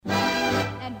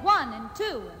and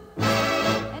two,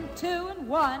 and two and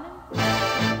one.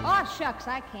 Aw, shucks,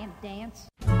 I can't dance.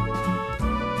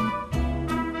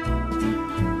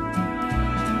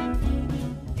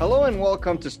 Hello and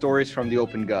welcome to Stories from the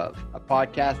Open Gov, a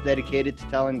podcast dedicated to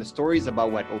telling the stories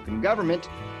about what open government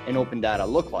and open data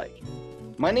look like.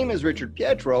 My name is Richard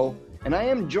Pietro, and I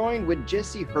am joined with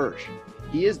Jesse Hirsch.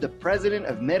 He is the president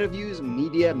of MetaViews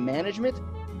Media Management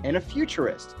and a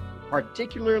futurist,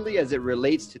 particularly as it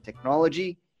relates to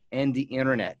technology and the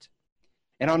internet.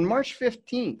 And on March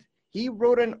 15th, he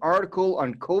wrote an article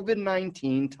on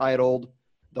COVID-19 titled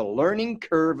 "The Learning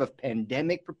Curve of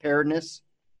Pandemic Preparedness.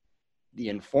 The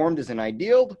informed is an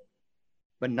ideal,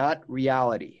 but not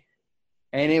reality."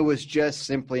 And it was just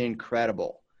simply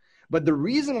incredible. But the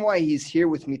reason why he's here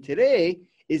with me today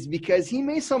is because he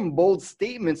made some bold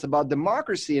statements about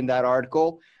democracy in that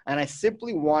article, and I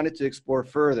simply wanted to explore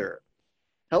further.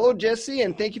 Hello, Jesse,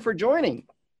 and thank you for joining.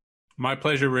 My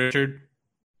pleasure, Richard.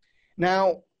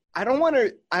 Now, I don't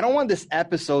want this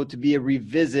episode to be a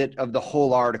revisit of the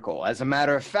whole article. As a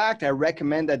matter of fact, I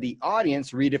recommend that the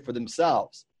audience read it for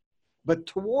themselves. But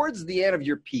towards the end of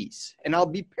your piece, and I'll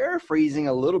be paraphrasing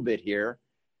a little bit here,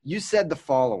 you said the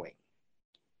following: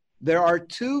 there are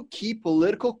two key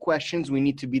political questions we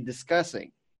need to be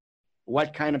discussing.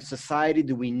 What kind of society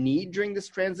do we need during this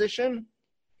transition?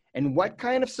 And what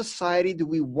kind of society do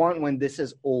we want when this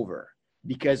is over?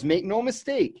 Because make no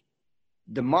mistake,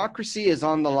 democracy is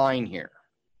on the line here.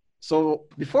 So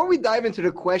before we dive into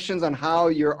the questions on how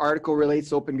your article relates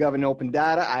to open gov and open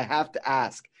data, I have to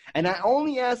ask, and I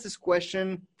only ask this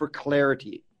question for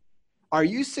clarity: are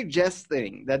you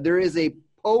suggesting that there is a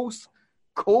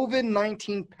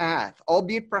post-COVID-19 path,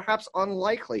 albeit perhaps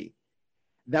unlikely,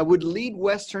 that would lead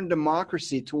Western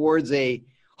democracy towards a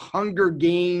Hunger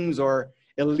Games or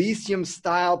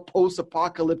Elysium-style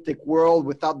post-apocalyptic world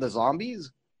without the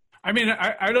zombies? I mean,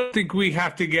 I don't think we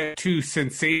have to get too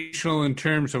sensational in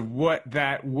terms of what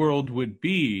that world would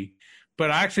be, but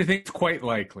I actually think it's quite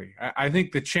likely. I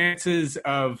think the chances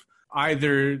of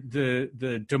either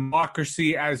the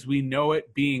democracy as we know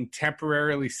it being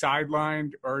temporarily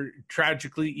sidelined or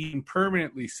tragically even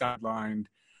permanently sidelined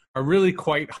are really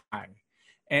quite high.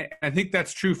 And I think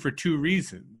that's true for two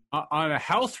reasons. On a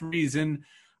health reason,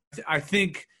 I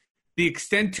think the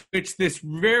extent to which this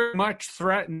very much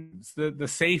threatens the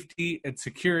safety and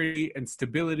security and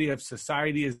stability of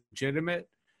society is legitimate.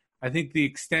 I think the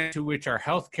extent to which our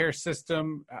healthcare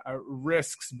system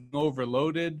risks being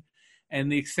overloaded and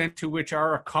the extent to which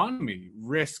our economy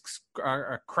risks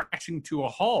are crashing to a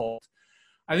halt,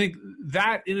 I think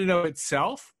that in and of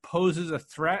itself poses a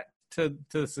threat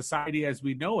to society as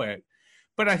we know it.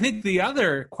 But I think the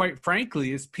other, quite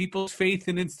frankly, is people's faith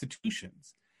in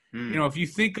institutions. You know, if you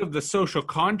think of the social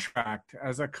contract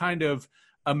as a kind of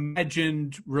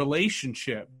imagined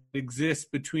relationship that exists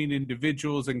between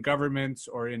individuals and governments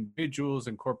or individuals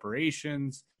and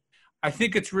corporations, I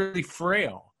think it's really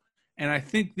frail. And I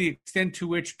think the extent to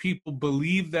which people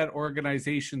believe that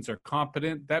organizations are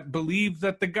competent, that believe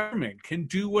that the government can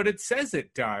do what it says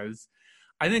it does,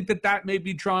 I think that may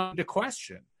be drawn into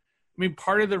question. I mean,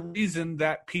 part of the reason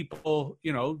that people,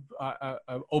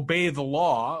 obey the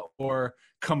law or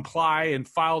comply and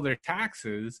file their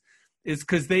taxes is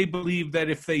because they believe that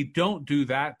if they don't do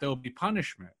that, there'll be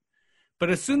punishment. But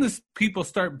as soon as people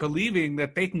start believing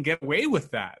that they can get away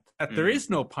with that there is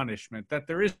no punishment, that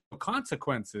there is no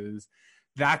consequences,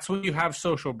 that's when you have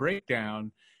social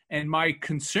breakdown. And my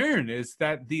concern is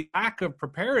that the lack of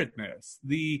preparedness,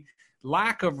 the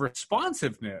lack of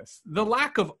responsiveness, the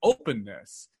lack of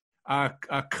openness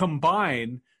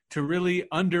combine to really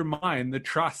undermine the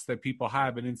trust that people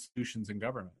have in institutions and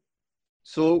government.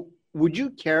 So would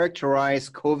you characterize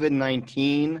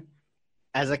COVID-19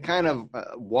 as a kind of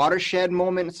watershed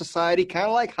moment in society, kind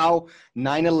of like how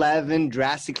 9/11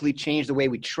 drastically changed the way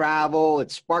we travel?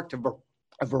 It sparked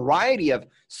a variety of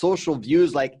social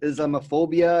views like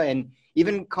Islamophobia and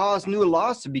even caused new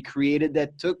laws to be created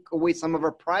that took away some of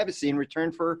our privacy in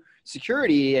return for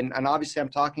security. And obviously I'm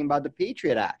talking about the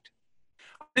Patriot Act.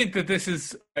 I think that this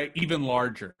is even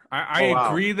larger. I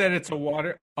agree that it's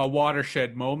a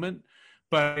watershed moment,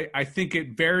 but I think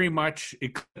it very much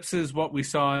eclipses what we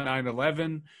saw in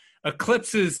 9/11,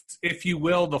 eclipses, if you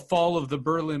will, the fall of the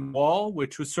Berlin Wall,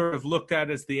 which was sort of looked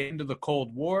at as the end of the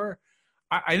Cold War.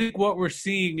 I think what we're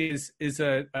seeing is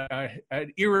an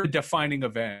era-defining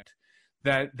event,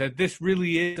 that this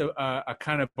really is a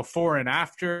kind of before and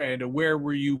after, and a where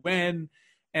were you when.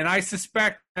 And I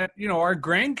suspect that, our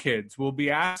grandkids will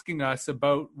be asking us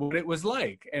about what it was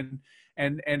like and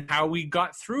how we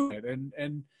got through it.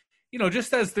 And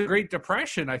just as the Great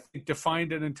Depression, I think,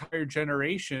 defined an entire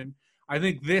generation, I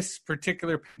think this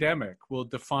particular pandemic will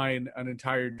define an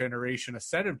entire generation, a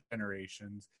set of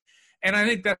generations. And I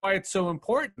think that's why it's so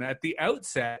important at the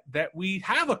outset that we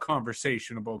have a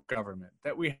conversation about government,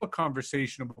 that we have a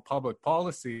conversation about public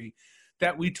policy,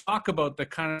 that we talk about the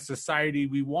kind of society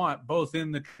we want, both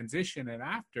in the transition and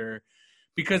after,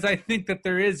 because I think that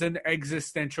there is an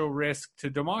existential risk to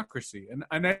democracy and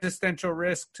an existential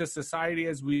risk to society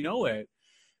as we know it,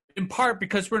 in part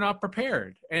because we're not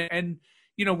prepared. And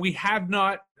you know, we have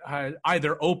not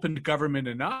either opened government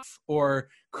enough or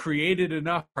created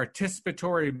enough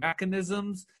participatory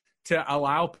mechanisms to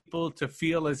allow people to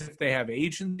feel as if they have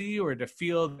agency or to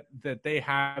feel that they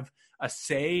have a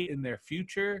say in their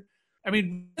future. I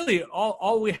mean, really,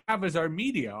 all we have is our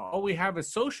media. All we have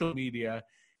is social media.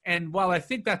 And while I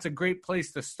think that's a great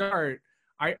place to start,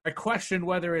 I question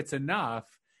whether it's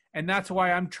enough. And that's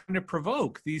why I'm trying to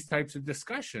provoke these types of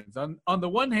discussions. On the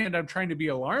one hand, I'm trying to be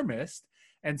alarmist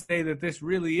and say that this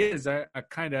really is a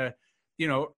kind of, you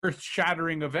know,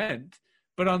 earth-shattering event.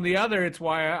 But on the other, it's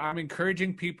why I'm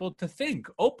encouraging people to think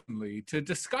openly, to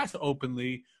discuss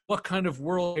openly what kind of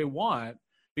world they want,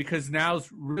 because now's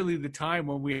really the time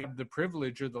when we have the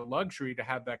privilege or the luxury to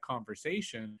have that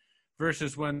conversation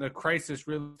versus when the crisis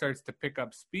really starts to pick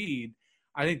up speed.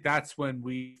 I think that's when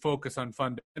we focus on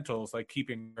fundamentals like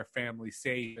keeping our family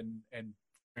safe and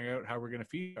figuring out how we're going to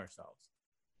feed ourselves.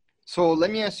 So let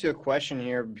me ask you a question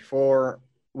here before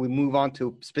we move on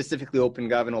to specifically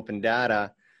OpenGov and open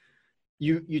data.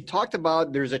 You talked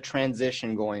about there's a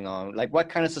transition going on. Like, what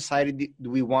kind of society do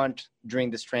we want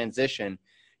during this transition?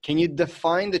 Can you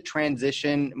define the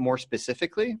transition more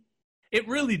specifically? It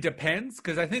really depends,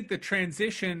 because I think the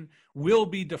transition will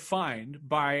be defined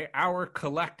by our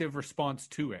collective response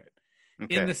to it.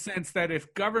 Okay. In the sense that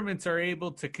if governments are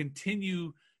able to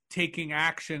continue taking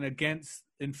action against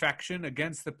infection,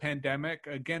 against the pandemic,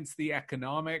 against the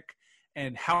economic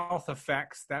and health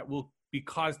effects that will be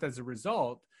caused as a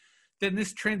result, then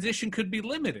this transition could be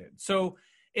limited. So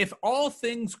if all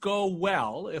things go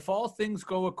well, if all things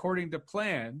go according to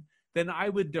plan, then I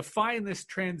would define this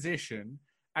transition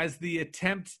as the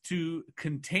attempt to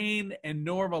contain and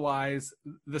normalize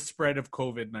the spread of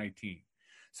COVID-19.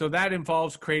 So that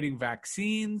involves creating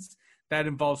vaccines, that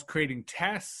involves creating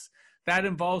tests, that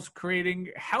involves creating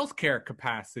healthcare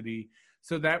capacity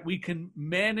so that we can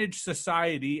manage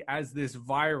society as this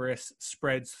virus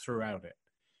spreads throughout it.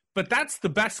 But that's the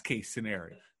best case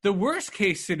scenario. The worst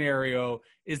case scenario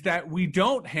is that we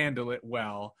don't handle it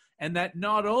well, and that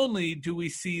not only do we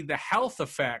see the health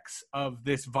effects of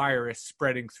this virus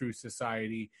spreading through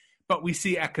society, but we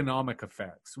see economic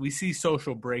effects. We see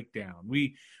social breakdown.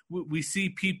 We see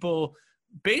people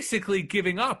basically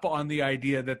giving up on the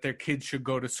idea that their kids should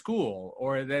go to school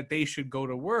or that they should go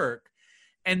to work.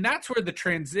 And that's where the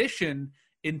transition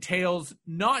entails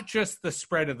not just the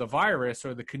spread of the virus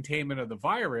or the containment of the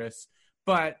virus,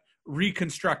 but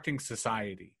reconstructing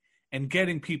society and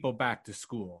getting people back to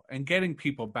school and getting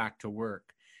people back to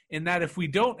work. In that if we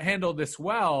don't handle this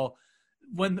well,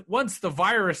 once the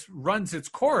virus runs its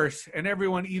course and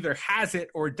everyone either has it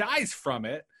or dies from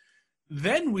it,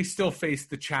 then we still face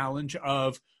the challenge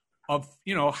of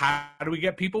you know, how do we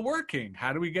get people working?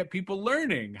 How do we get people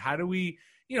learning? How do we,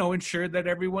 you know, ensure that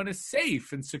everyone is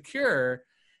safe and secure?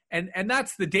 And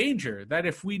that's the danger, that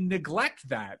if we neglect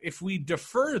that, if we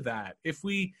defer that, if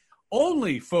we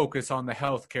only focus on the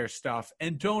healthcare stuff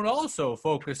and don't also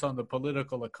focus on the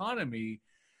political economy,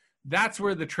 that's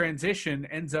where the transition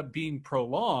ends up being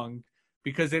prolonged,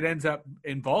 because it ends up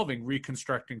involving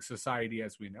reconstructing society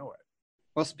as we know it.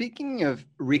 Well, speaking of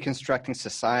reconstructing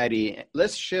society,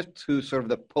 let's shift to sort of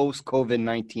the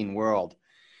post-COVID-19 world.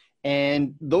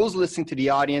 And those listening to the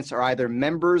audience are either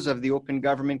members of the open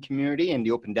government community and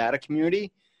the open data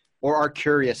community, or are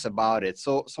curious about it.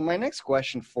 So my next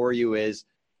question for you is,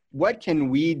 what can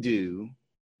we do,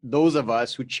 those of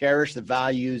us who cherish the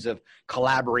values of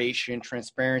collaboration,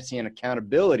 transparency, and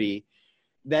accountability,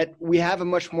 that we have a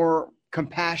much more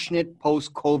compassionate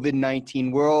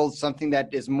post-COVID-19 world, something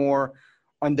that is more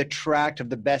on the track of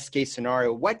the best case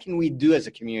scenario? What can we do as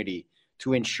a community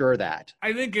to ensure that?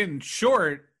 I think in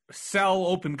short, sell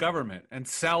open government and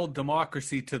sell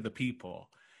democracy to the people.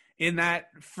 In that,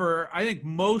 for I think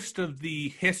most of the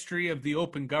history of the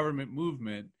open government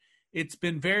movement, it's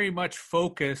been very much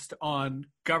focused on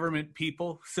government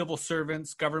people, civil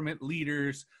servants, government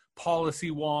leaders,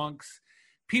 policy wonks,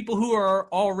 people who are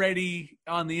already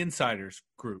on the insiders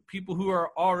group, people who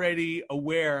are already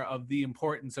aware of the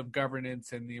importance of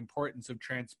governance and the importance of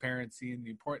transparency and the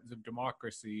importance of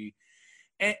democracy.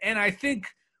 And I think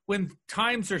when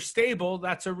times are stable,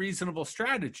 that's a reasonable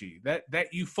strategy,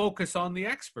 that you focus on the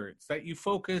experts, that you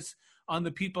focus on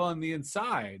the people on the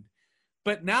inside.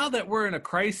 But now that we're in a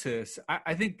crisis,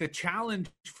 I think the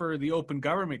challenge for the open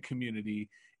government community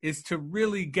is to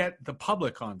really get the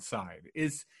public on side,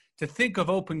 is to think of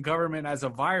open government as a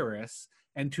virus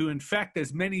and to infect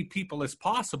as many people as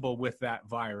possible with that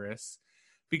virus,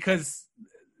 because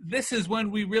this is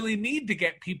when we really need to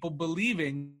get people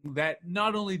believing that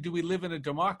not only do we live in a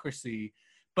democracy,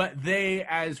 but they,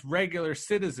 as regular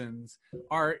citizens,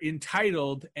 are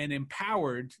entitled and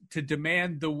empowered to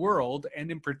demand the world,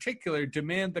 and in particular,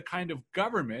 demand the kind of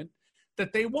government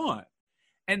that they want.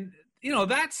 And, you know,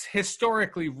 that's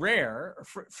historically rare.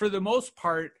 For the most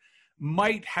part,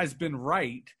 might has been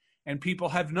right, and people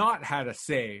have not had a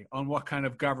say on what kind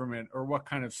of government or what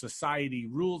kind of society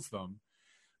rules them.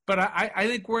 But I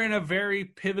think we're in a very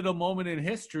pivotal moment in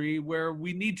history where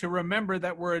we need to remember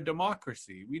that we're a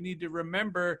democracy. We need to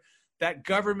remember that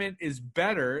government is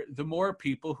better the more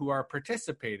people who are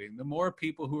participating, the more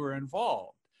people who are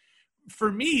involved.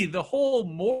 For me, the whole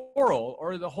moral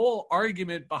or the whole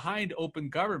argument behind open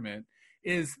government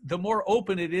is the more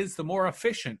open it is, the more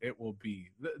efficient it will be.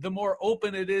 The more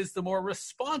open it is, the more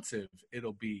responsive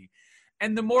it'll be.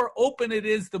 And the more open it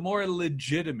is, the more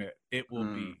legitimate it will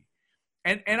be.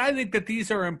 And I think that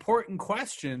these are important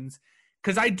questions,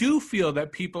 because I do feel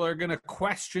that people are going to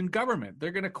question government.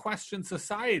 They're going to question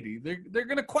society. They're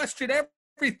going to question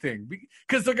everything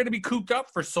because they're going to be cooped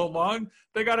up for so long.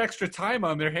 They got extra time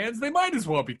on their hands. They might as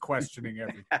well be questioning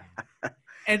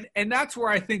everything. And that's where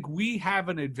I think we have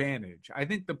an advantage. I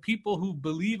think the people who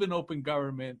believe in open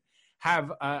government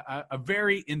have a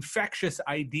very infectious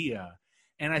idea.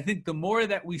 And I think the more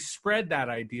that we spread that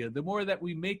idea, the more that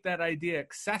we make that idea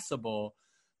accessible,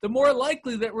 the more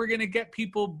likely that we're going to get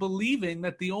people believing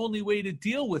that the only way to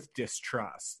deal with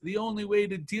distrust, the only way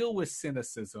to deal with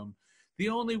cynicism, the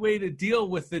only way to deal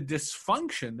with the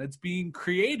dysfunction that's being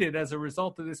created as a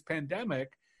result of this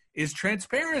pandemic is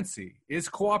transparency, is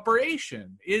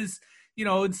cooperation, is, you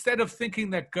know, instead of thinking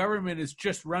that government is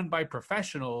just run by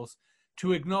professionals,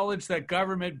 to acknowledge that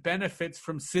government benefits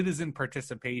from citizen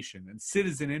participation and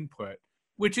citizen input,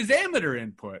 which is amateur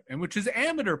input and which is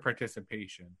amateur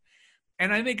participation.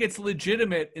 And I think it's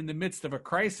legitimate in the midst of a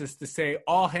crisis to say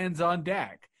all hands on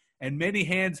deck, and many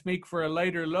hands make for a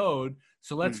lighter load.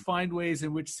 So let's find ways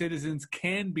in which citizens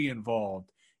can be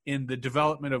involved in the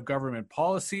development of government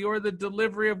policy or the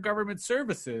delivery of government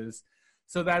services,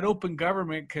 so that open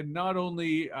government can not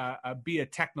only be a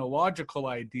technological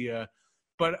idea,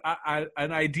 but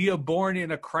an idea born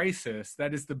in a crisis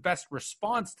that is the best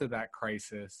response to that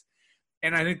crisis.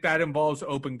 And I think that involves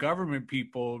open government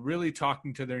people really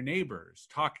talking to their neighbors,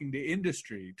 talking to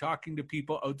industry, talking to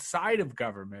people outside of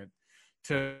government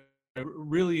to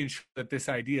really ensure that this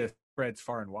idea spreads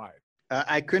far and wide.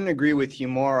 I couldn't agree with you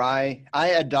more. I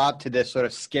adopt to this sort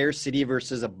of scarcity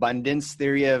versus abundance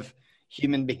theory of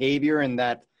human behavior, and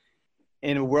that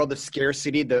in a world of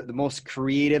scarcity, the most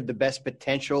creative, the best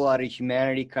potential out of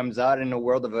humanity comes out. In a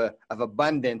world of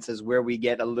abundance is where we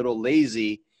get a little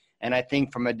lazy. And I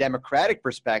think from a democratic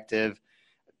perspective,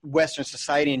 Western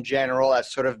society in general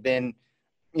has sort of been,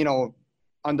 you know,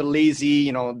 on the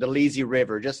lazy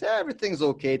river. Just everything's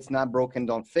okay. It's not broken.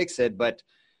 Don't fix it. But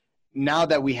now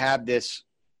that we have this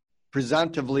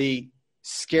presumptively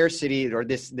scarcity or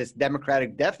this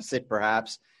democratic deficit,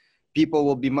 perhaps, people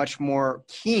will be much more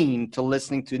keen to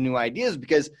listening to new ideas,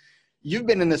 because you've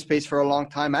been in this space for a long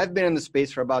time. I've been in the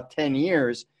space for about 10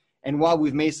 years. And while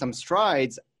we've made some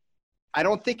strides, I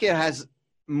don't think it has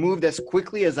moved as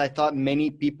quickly as I thought many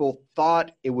people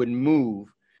thought it would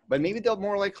move. But maybe they're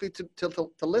more likely to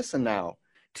listen now.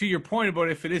 To your point about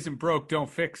if it isn't broke, don't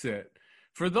fix it.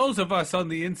 For those of us on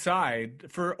the inside,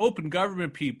 for open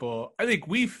government people, I think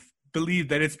we've believed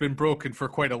that it's been broken for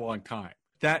quite a long time.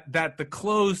 That the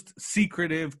closed,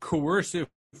 secretive, coercive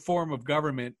form of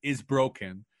government is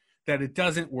broken, that it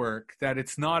doesn't work, that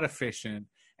it's not efficient,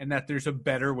 and that there's a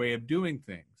better way of doing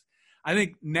things. I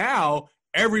think now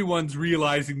everyone's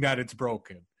realizing that it's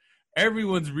broken.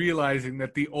 Everyone's realizing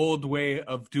that the old way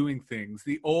of doing things,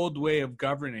 the old way of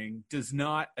governing, does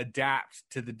not adapt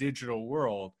to the digital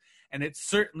world, and it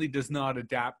certainly does not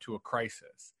adapt to a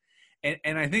crisis.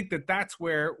 And I think that that's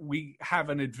where we have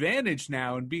an advantage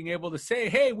now in being able to say,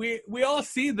 hey, we all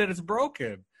see that it's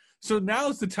broken. So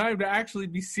now's the time to actually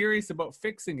be serious about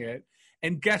fixing it.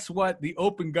 And guess what? The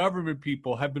open government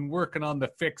people have been working on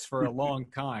the fix for a long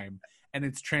time. And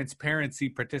it's transparency,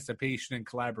 participation, and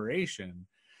collaboration.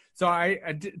 So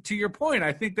to your point,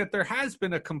 I think that there has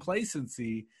been a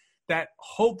complacency that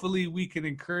hopefully we can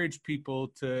encourage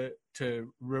people to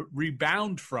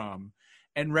rebound from,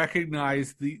 and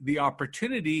recognize the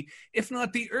opportunity, if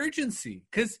not the urgency.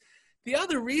 Because The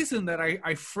other reason that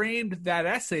I framed that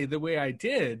essay the way I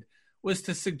did was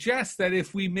to suggest that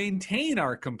if we maintain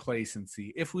our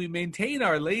complacency, if we maintain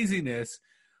our laziness,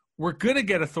 we're going to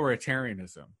get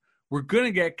authoritarianism. We're going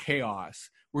to get chaos.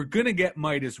 We're going to get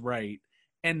might is right.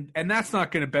 And that's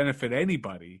not going to benefit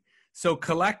anybody. So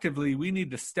collectively, we need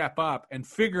to step up and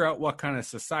figure out what kind of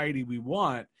society we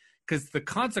want, because the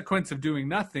consequence of doing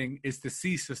nothing is to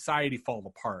see society fall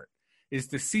apart, is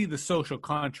to see the social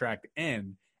contract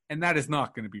end, and that is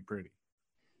not going to be pretty.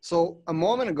 So a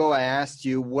moment ago, I asked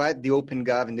you what the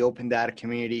OpenGov and the Open Data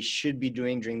community should be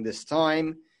doing during this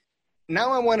time.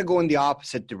 Now I want to go in the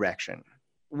opposite direction.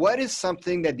 What is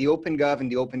something that the OpenGov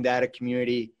and the Open Data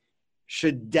community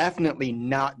should definitely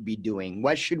not be doing?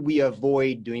 What should we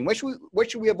avoid doing? What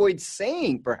should we avoid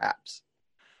saying, perhaps?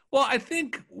 Well, I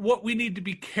think what we need to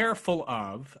be careful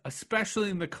of, especially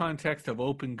in the context of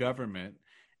open government,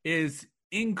 is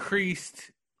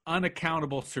increased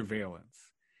unaccountable surveillance.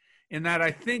 In that,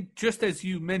 I think, just as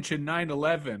you mentioned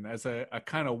 9/11 as a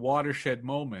kind of watershed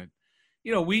moment,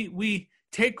 we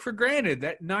take for granted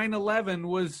that 9/11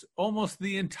 was almost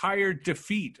the entire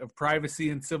defeat of privacy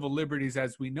and civil liberties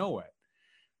as we know it,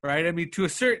 right? I mean, to a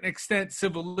certain extent,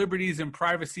 civil liberties and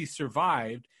privacy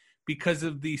survived because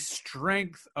of the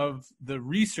strength of the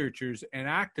researchers and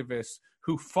activists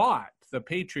who fought the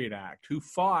Patriot Act, who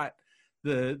fought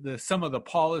the some of the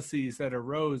policies that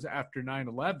arose after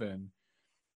 9/11.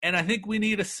 And I think we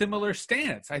need a similar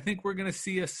stance. I think we're going to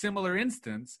see a similar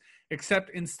instance,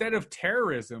 except instead of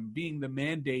terrorism being the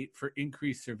mandate for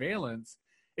increased surveillance,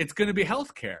 it's going to be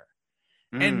healthcare.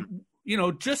 And,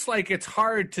 just like it's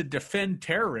hard to defend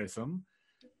terrorism,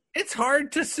 it's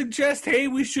hard to suggest, hey,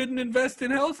 we shouldn't invest in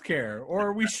healthcare,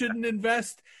 or we shouldn't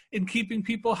invest in keeping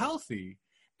people healthy.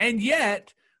 And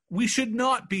yet, we should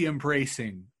not be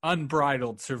embracing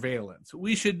unbridled surveillance.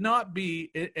 We should not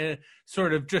be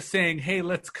sort of just saying, hey,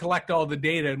 let's collect all the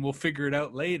data and we'll figure it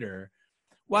out later.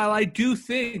 While I do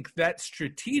think that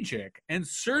strategic and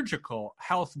surgical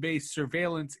health-based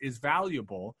surveillance is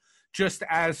valuable, just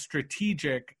as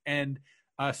strategic and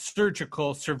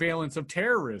surgical surveillance of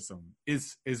terrorism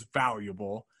is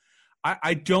valuable,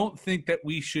 I don't think that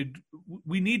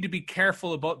we need to be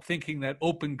careful about thinking that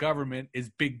open government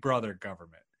is big brother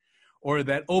government, or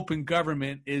that open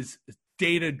government is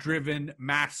data-driven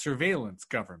mass surveillance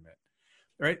government,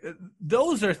 right?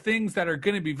 Those are things that are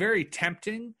going to be very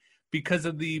tempting because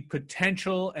of the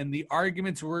potential and the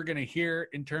arguments we're going to hear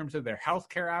in terms of their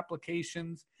healthcare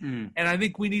applications. And I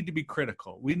think we need to be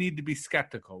critical. We need to be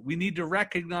skeptical. We need to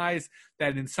recognize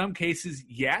that in some cases,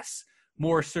 yes,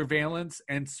 more surveillance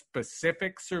and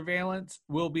specific surveillance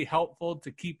will be helpful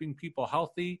to keeping people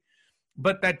healthy,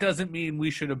 but that doesn't mean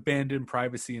we should abandon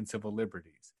privacy and civil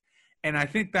liberties. And I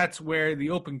think that's where the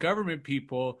open government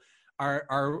people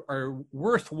are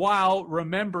worthwhile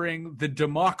remembering the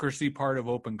democracy part of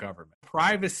open government.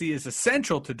 Privacy is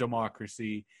essential to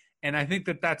democracy, and I think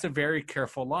that that's a very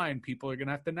careful line people are going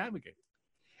to have to navigate.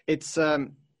 It's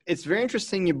very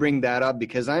interesting you bring that up,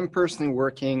 because I'm personally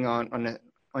working on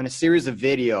a series of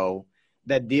video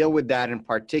that deal with that in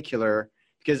particular.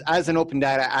 Because as an open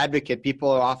data advocate,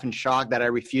 people are often shocked that I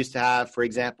refuse to have, for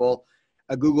example,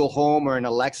 a Google Home or an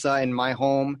Alexa in my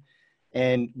home,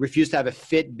 and refuse to have a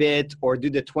Fitbit or do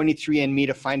the 23andMe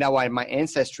to find out what my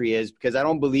ancestry is, because I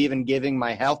don't believe in giving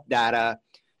my health data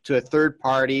to a third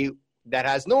party that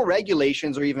has no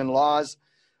regulations or even laws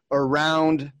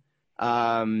around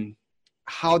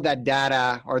how that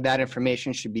data or that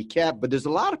information should be kept. But there's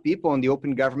a lot of people in the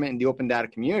open government and the open data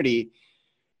community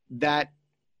that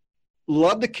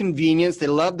love the convenience, they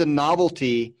love the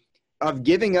novelty of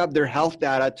giving up their health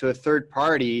data to a third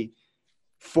party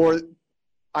for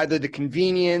either the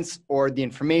convenience or the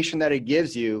information that it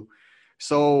gives you.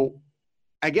 So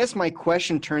I guess my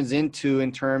question turns into,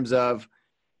 in terms of,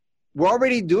 we're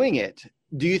already doing it.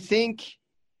 Do you think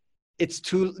it's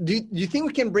do you think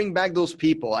we can bring back those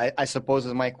people? I suppose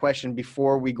is my question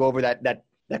before we go over that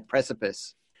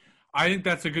precipice. I think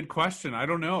that's a good question. I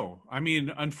don't know. I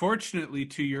mean, unfortunately,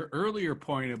 to your earlier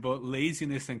point about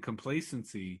laziness and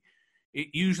complacency, it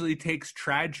usually takes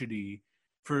tragedy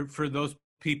for those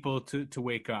people to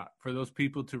wake up, for those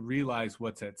people to realize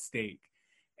what's at stake.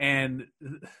 And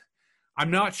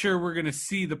I'm not sure we're going to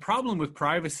see the problem with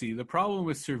privacy. The problem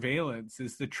with surveillance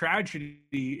is the tragedy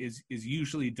is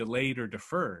usually delayed or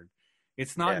deferred.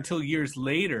 It's not until years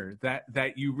later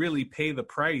that you really pay the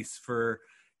price for,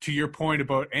 to your point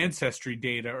about ancestry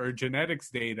data or genetics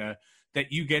data,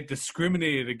 that you get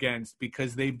discriminated against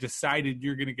because they've decided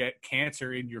you're going to get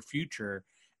cancer in your future,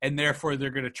 and therefore they're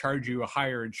going to charge you a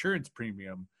higher insurance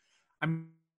premium.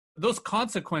 Those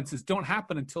consequences don't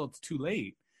happen until it's too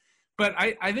late. But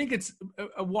I think it's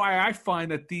why I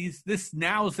find that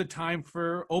now's the time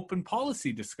for open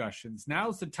policy discussions.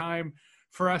 Now's the time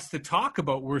for us to talk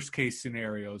about worst case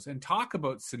scenarios and talk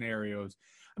about scenarios.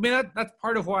 I mean, that's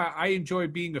part of why I enjoy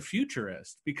being a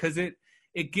futurist, because it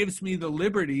gives me the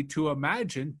liberty to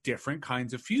imagine different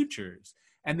kinds of futures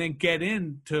and then get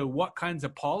into what kinds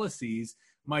of policies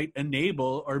might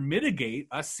enable or mitigate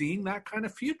us seeing that kind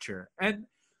of future. And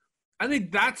I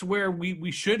think that's where we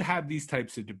should have these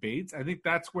types of debates. I think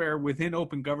that's where within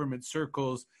open government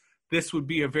circles, this would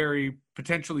be a very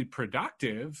potentially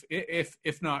productive,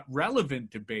 if not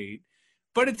relevant debate,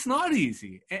 but it's not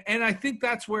easy. And I think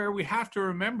that's where we have to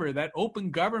remember that open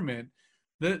government,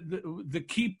 the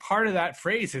key part of that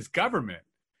phrase is government.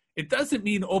 It doesn't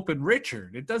mean open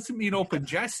Richard. It doesn't mean open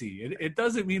Jesse. It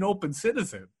doesn't mean open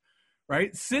citizen,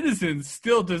 right? Citizens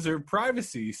still deserve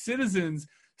privacy. Citizens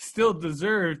still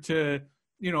deserve to,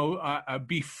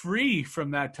 be free from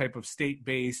that type of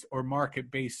state-based or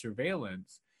market-based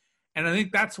surveillance. And I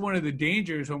think that's one of the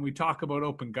dangers when we talk about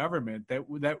open government, that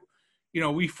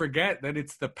we forget that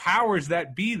it's the powers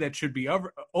that be that should be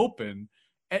open,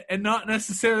 and not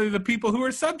necessarily the people who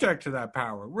are subject to that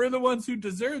power. We're the ones who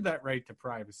deserve that right to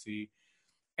privacy.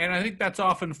 And I think that's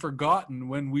often forgotten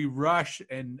when we rush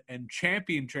and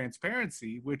champion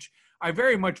transparency, which I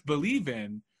very much believe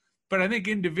in. But I think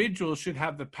individuals should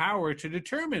have the power to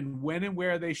determine when and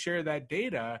where they share that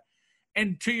data.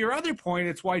 And to your other point,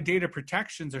 it's why data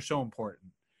protections are so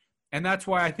important. And that's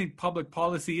why I think public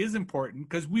policy is important,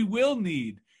 because we will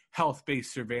need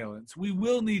health-based surveillance. We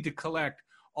will need to collect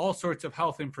all sorts of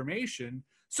health information.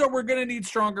 So we're going to need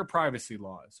stronger privacy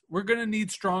laws. We're going to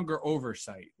need stronger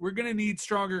oversight. We're going to need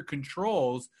stronger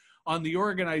controls on the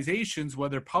organizations,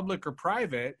 whether public or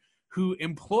private, who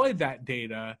employ that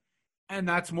data. And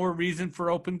that's more reason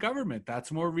for open government.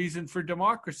 That's more reason for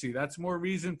democracy. That's more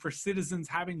reason for citizens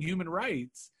having human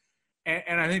rights.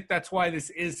 And I think that's why this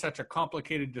is such a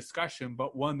complicated discussion,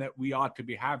 but one that we ought to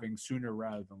be having sooner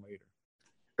rather than later.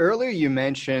 Earlier, you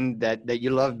mentioned that you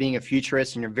love being a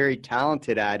futurist and you're very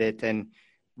talented at it. And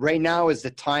right now is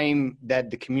the time that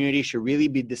the community should really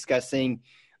be discussing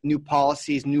new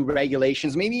policies, new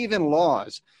regulations, maybe even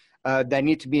laws that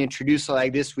need to be introduced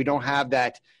like this. We don't have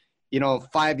that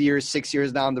 5 years, 6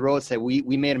 years down the road, say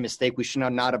we made a mistake. We should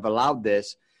not have allowed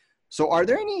this. So are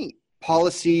there any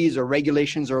policies or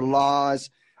regulations or laws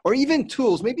or even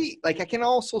tools? Maybe I can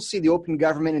also see the open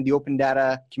government and the open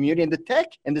data community and the tech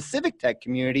and the civic tech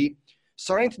community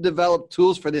starting to develop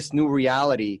tools for this new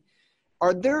reality.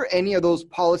 Are there any of those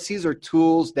policies or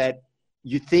tools that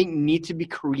you think need to be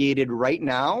created right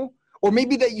now? Or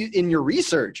maybe that you, in your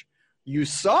research, you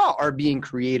saw are being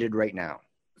created right now?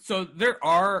 So there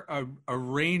are a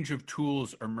range of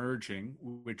tools emerging,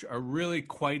 which are really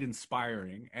quite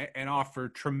inspiring and offer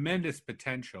tremendous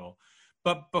potential.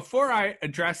 But before I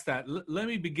address that, let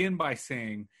me begin by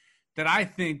saying that I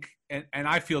think, and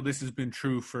I feel this has been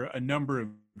true for a number of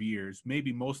years,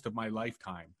 maybe most of my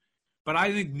lifetime, but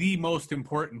I think the most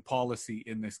important policy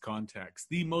in this context,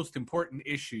 the most important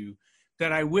issue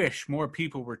that I wish more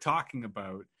people were talking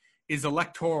about is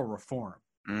electoral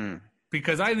reform.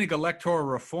 Because I think electoral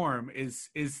reform is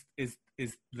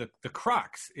the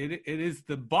crux. It is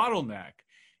the bottleneck,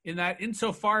 in that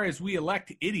insofar as we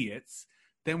elect idiots,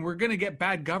 then we're going to get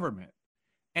bad government.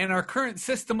 And our current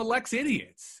system elects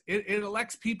idiots. It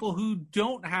elects people who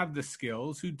don't have the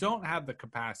skills, who don't have the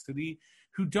capacity,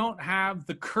 who don't have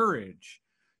the courage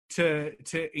to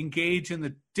engage in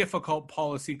the difficult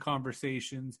policy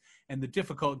conversations and the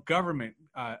difficult government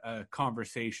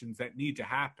conversations that need to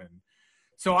happen.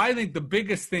 So I think the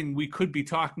biggest thing we could be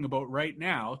talking about right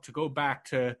now, to go back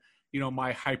to,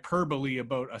 my hyperbole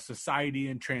about a society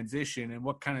in transition and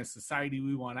what kind of society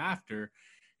we want after,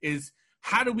 is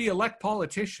how do we elect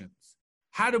politicians?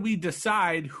 How do we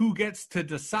decide who gets to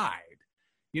decide?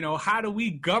 How do we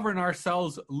govern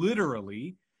ourselves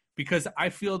literally? Because I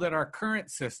feel that our current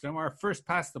system, our first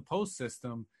past the post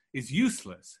system, is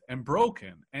useless and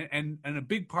broken and a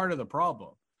big part of the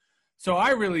problem. So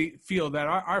I really feel that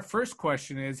our first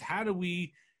question is, how do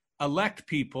we elect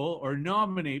people or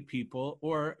nominate people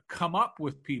or come up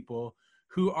with people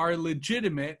who are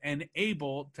legitimate and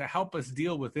able to help us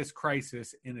deal with this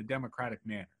crisis in a democratic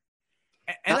manner?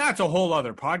 And that's a whole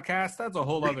other podcast. That's a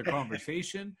whole other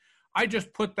conversation. I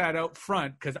just put that out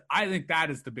front because I think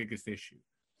that is the biggest issue.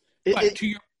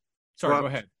 Go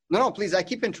ahead. No, please. I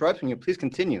keep interrupting you. Please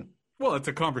continue. Well, it's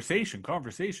a conversation.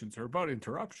 Conversations are about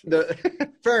interruptions.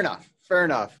 Fair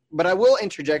enough. But I will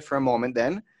interject for a moment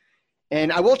then,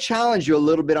 and I will challenge you a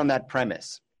little bit on that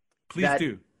premise. Please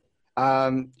do.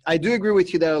 I do agree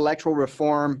with you that electoral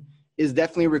reform is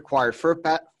definitely required.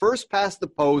 First past the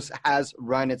post has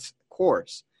run its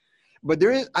course. But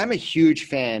I'm a huge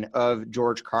fan of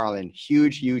George Carlin,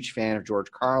 huge fan of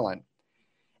George Carlin.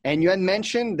 And you had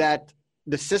mentioned that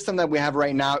the system that we have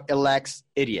right now elects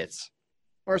idiots,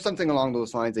 or something along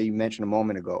those lines that you mentioned a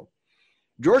moment ago.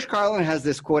 George Carlin has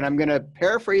this quote. I'm going to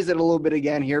paraphrase it a little bit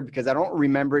again here because I don't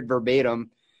remember it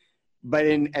verbatim. But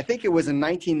I think it was in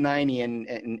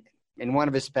 1990 in one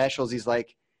of his specials, he's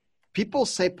like, people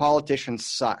say politicians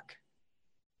suck.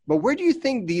 But where do you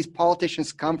think these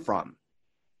politicians come from?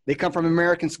 They come from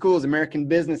American schools, American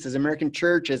businesses, American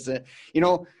churches.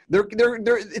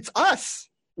 It's us.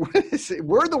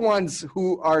 We're the ones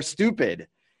who are stupid.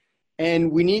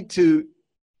 And we need to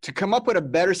come up with a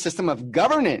better system of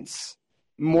governance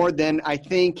more than I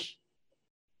think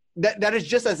that is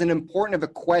just as an important of a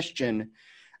question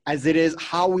as it is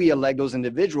how we elect those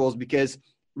individuals, because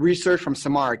research from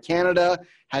Samara Canada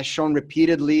has shown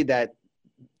repeatedly that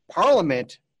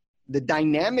Parliament, the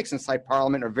dynamics inside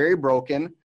Parliament are very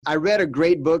broken. I read a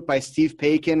great book by Steve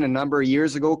Paikin a number of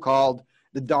years ago called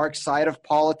The Dark Side of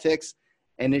Politics,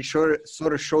 and it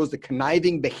sort of shows the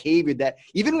conniving behavior that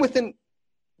even within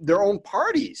their own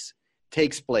parties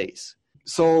takes place.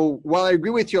 So while I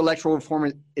agree with you, electoral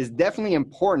reform is definitely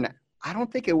important, I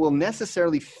don't think it will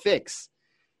necessarily fix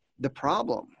the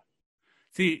problem.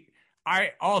 See,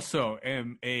 I also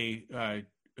am instead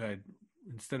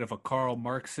of a Karl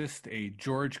Marxist, a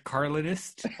George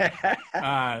Carlinist.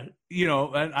 And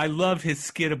I love his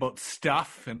skit about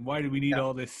stuff and why do we need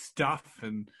all this stuff?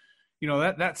 And,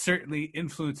 that certainly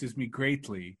influences me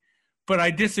greatly. But I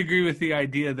disagree with the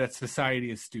idea that society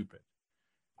is stupid.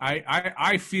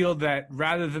 I feel that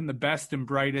rather than the best and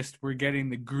brightest, we're getting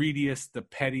the greediest, the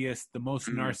pettiest, the most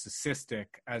narcissistic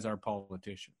as our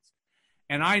politicians.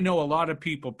 And I know a lot of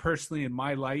people personally in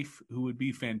my life who would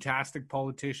be fantastic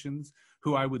politicians,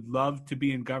 who I would love to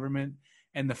be in government.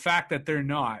 And the fact that they're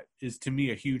not is, to me,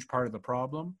 a huge part of the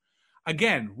problem.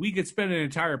 Again, we could spend an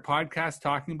entire podcast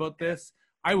talking about this.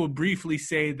 I will briefly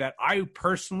say that I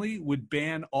personally would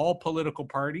ban all political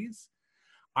parties.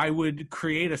 I would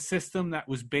create a system that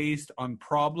was based on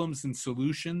problems and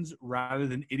solutions rather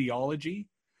than ideology.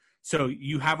 So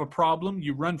you have a problem,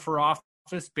 you run for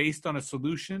office based on a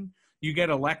solution, you get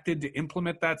elected to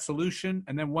implement that solution,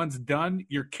 and then once done,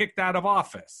 you're kicked out of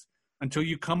office until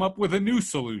you come up with a new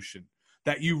solution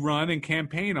that you run and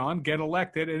campaign on, get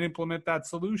elected, and implement that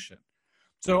solution.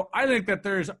 So I think that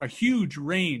there's a huge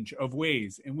range of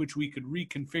ways in which we could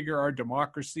reconfigure our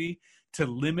democracy to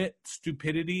limit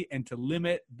stupidity and to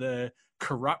limit the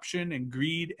corruption and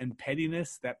greed and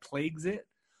pettiness that plagues it.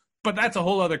 But that's a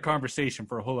whole other conversation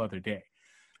for a whole other day.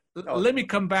 Let me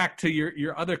come back to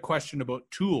your other question about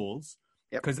tools,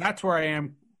 because that's where I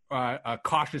am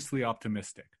cautiously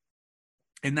optimistic.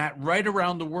 In that right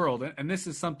around the world, and this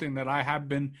is something that I have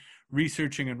been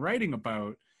researching and writing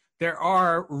about, there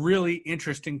are really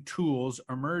interesting tools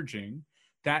emerging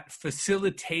that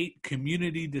facilitate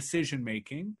community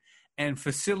decision-making and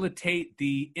facilitate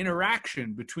the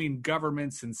interaction between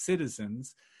governments and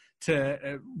citizens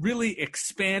to really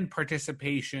expand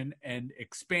participation and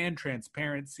expand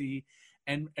transparency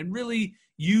and really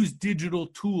use digital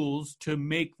tools to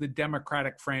make the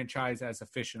democratic franchise as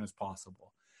efficient as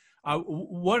possible.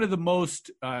 One of the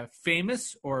most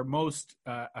famous or most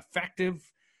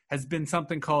effective has been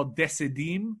something called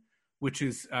Decidim, which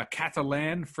is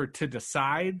Catalan for to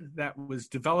decide, that was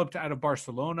developed out of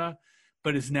Barcelona,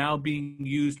 but is now being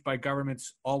used by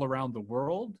governments all around the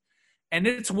world. And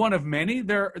it's one of many.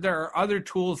 There are other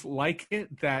tools like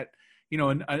it that,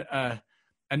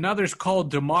 another's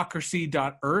called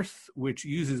democracy.earth, which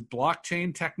uses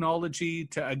blockchain technology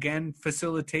to, again,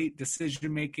 facilitate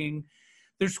decision-making.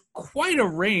 There's quite a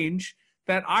range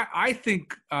that I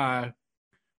think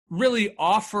really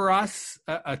offer us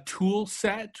a tool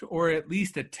set, or at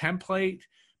least a template,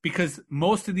 because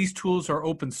most of these tools are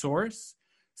open source.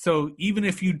 So even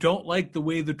if you don't like the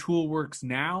way the tool works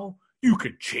now, you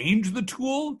could change the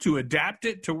tool to adapt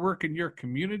it to work in your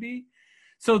community.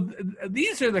 So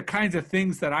these are the kinds of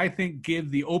things that I think give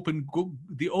the open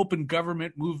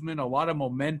government movement a lot of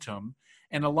momentum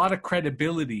and a lot of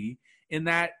credibility, in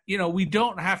that, we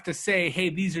don't have to say, hey,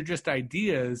 these are just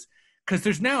ideas, because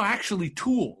there's now actually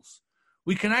tools.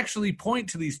 We can actually point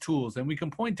to these tools, and we can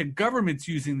point to governments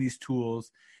using these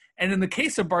tools. And in the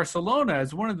case of Barcelona,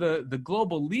 as one of the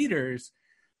global leaders,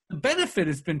 the benefit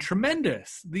has been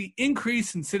tremendous. The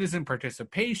increase in citizen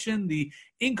participation, the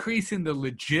increase in the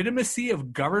legitimacy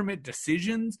of government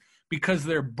decisions because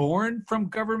they're born from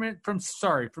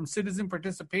from citizen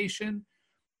participation.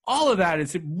 All of that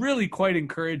is really quite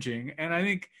encouraging. And I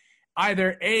think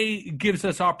either A, gives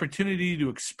us opportunity to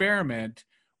experiment,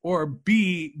 or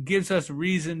B, gives us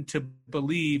reason to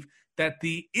believe that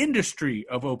the industry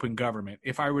of open government,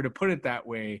 if I were to put it that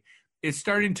way, is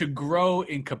starting to grow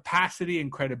in capacity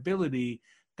and credibility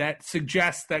that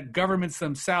suggests that governments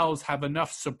themselves have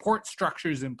enough support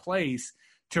structures in place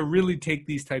to really take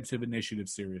these types of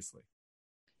initiatives seriously.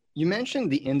 You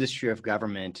mentioned the industry of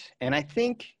government, and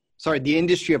the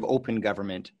industry of open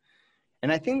government.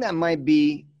 And I think that might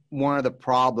be one of the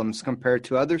problems compared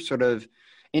to other sort of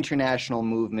international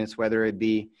movements, whether it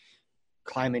be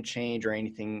climate change or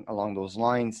anything along those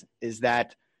lines, is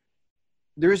that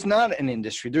there's not an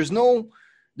industry. There's no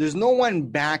one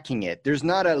backing it. There's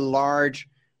not a large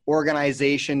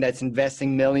organization that's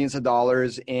investing millions of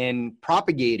dollars in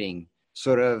propagating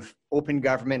sort of open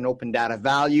government and open data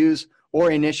values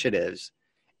or initiatives.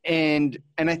 And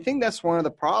I think that's one of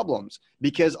the problems,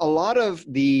 because a lot of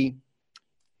that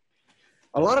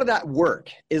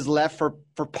work is left for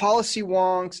policy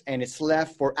wonks, and it's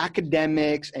left for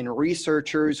academics and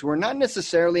researchers who are not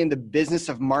necessarily in the business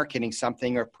of marketing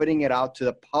something or putting it out to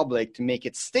the public to make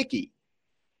it sticky.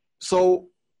 So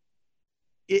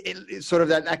it sort of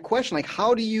that question, like,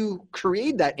 how do you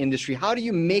create that industry? How do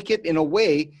you make it in a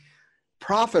way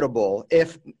profitable,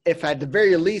 if at the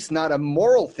very least not a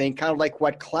moral thing, kind of like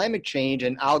what climate change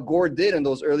and Al Gore did in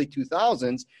those early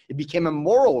 2000s? It became a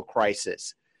moral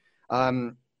crisis.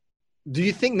 Do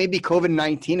you think maybe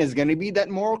COVID-19 is going to be that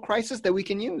moral crisis that we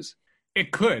can use?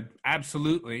 It could,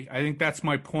 absolutely. I think that's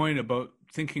my point about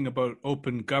thinking about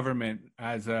open government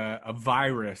as a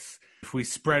virus, if we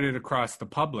spread it across the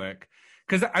public.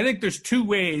 Because I think there's two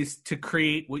ways to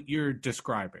create what you're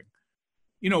describing.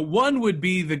 One would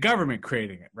be the government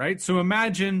creating it, right? So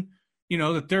imagine,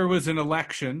 that there was an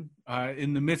election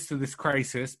in the midst of this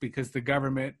crisis because the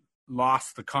government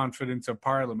lost the confidence of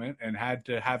Parliament and had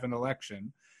to have an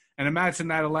election. And imagine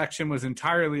that election was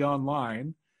entirely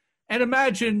online. And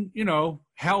imagine,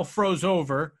 hell froze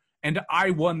over and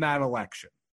I won that election.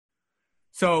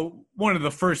 So one of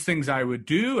the first things I would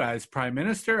do as Prime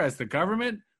Minister, as the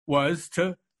government, was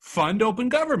to fund open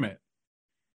government.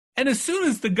 And as soon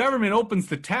as the government opens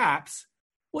the taps,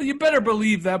 well, you better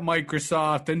believe that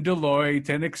Microsoft and Deloitte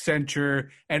and Accenture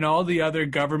and all the other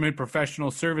government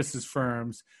professional services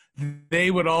firms, they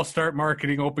would all start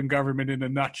marketing open government in a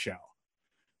nutshell.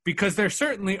 Because there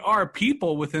certainly are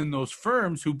people within those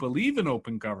firms who believe in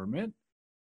open government.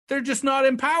 They're just not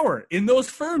in power in those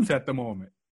firms at the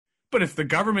moment. But if the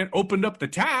government opened up the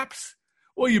taps,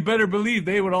 well, you better believe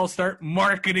they would all start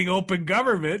marketing open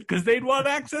government because they'd want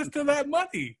access to that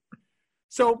money.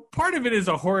 So part of it is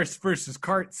a horse versus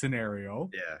cart scenario.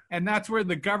 Yeah. And that's where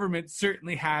the government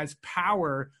certainly has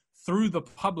power through the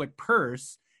public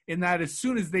purse, in that as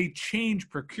soon as they change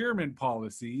procurement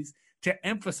policies to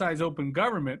emphasize open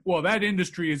government, well, that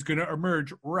industry is going to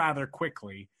emerge rather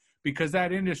quickly because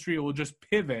that industry will just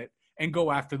pivot and go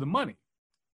after the money.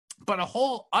 But a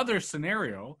whole other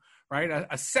scenario, right,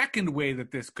 a second way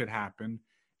that this could happen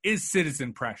is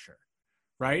citizen pressure,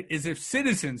 right, is if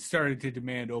citizens started to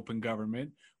demand open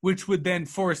government, which would then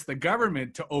force the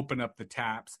government to open up the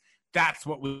taps, that's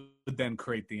what would then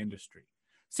create the industry.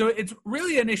 So it's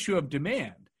really an issue of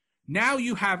demand. Now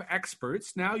you have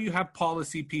experts, now you have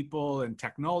policy people and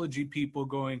technology people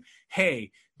going,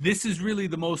 hey, this is really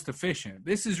the most efficient.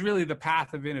 This is really the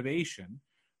path of innovation,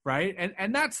 right?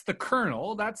 And that's the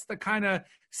kernel, that's the kind of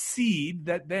seed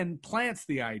that then plants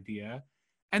the idea.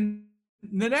 And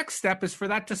the next step is for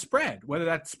that to spread, whether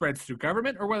that spreads through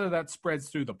government or whether that spreads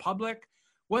through the public.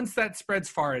 Once that spreads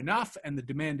far enough and the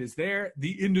demand is there,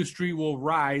 the industry will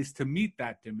rise to meet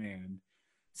that demand.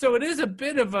 So it is a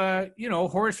bit of a,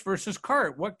 horse versus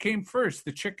cart. What came first,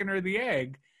 the chicken or the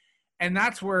egg? And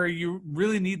that's where you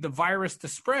really need the virus to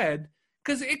spread,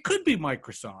 because it could be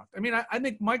Microsoft. I mean, I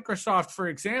think Microsoft, for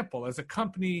example, as a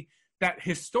company that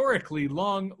historically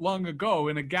long ago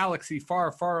in a galaxy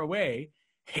far, far away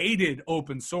hated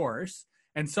open source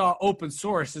and saw open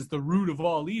source as the root of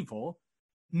all evil,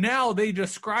 now they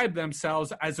describe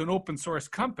themselves as an open source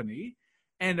company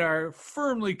and are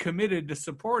firmly committed to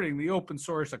supporting the open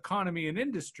source economy and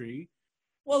industry.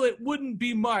 Well, it wouldn't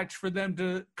be much for them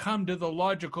to come to the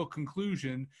logical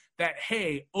conclusion that,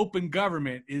 hey, open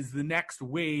government is the next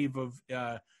wave of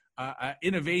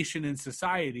innovation in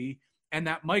society, and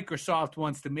that Microsoft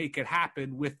wants to make it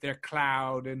happen with their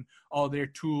cloud and all their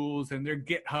tools and their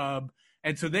GitHub.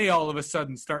 And so they all of a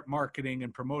sudden start marketing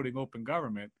and promoting open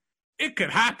government. It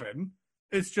could happen.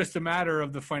 It's just a matter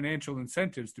of the financial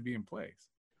incentives to be in place.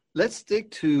 Let's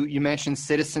stick to, you mentioned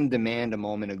citizen demand a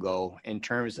moment ago in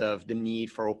terms of the need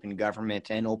for open government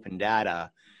and open data.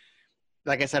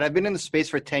 like I said, I've been in the space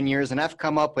for 10 years and I've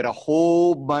come up with a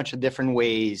whole bunch of different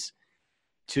ways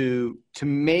to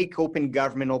make open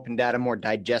government, open data more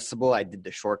digestible. I did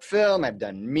the short film, I've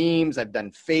done memes, I've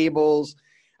done fables.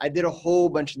 I did a whole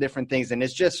bunch of different things, and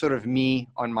it's just sort of me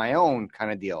on my own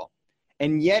kind of deal.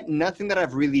 And yet nothing that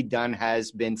I've really done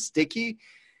has been sticky,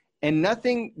 and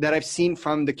nothing that I've seen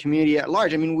from the community at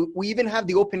large. I mean, we even have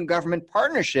the Open Government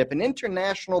Partnership, an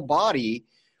international body,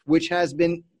 which has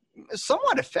been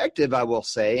somewhat effective, I will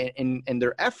say, in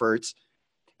their efforts.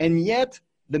 And yet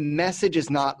the message is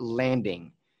not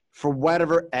landing for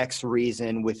whatever X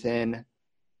reason within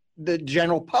the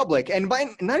general public. And by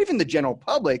not even the general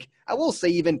public, I will say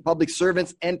even public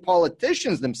servants and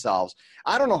politicians themselves.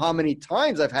 I don't know how many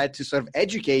times I've had to sort of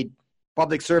educate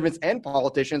public servants and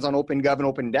politicians on open gov and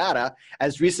open data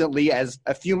as recently as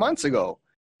a few months ago.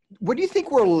 What do you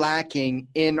think we're lacking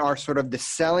in our sort of the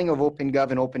selling of open gov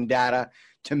and open data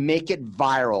to make it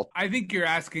viral? I think you're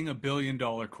asking a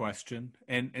billion-dollar question,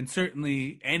 and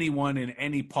certainly anyone in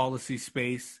any policy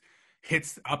space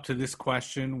hits up to this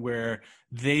question where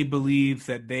they believe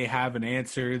that they have an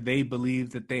answer, they believe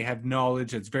that they have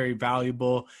knowledge that's very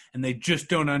valuable, and they just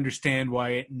don't understand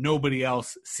why nobody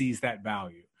else sees that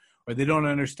value, or they don't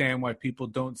understand why people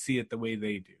don't see it the way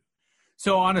they do.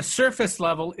 So on a surface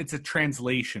level, it's a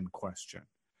translation question,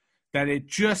 that it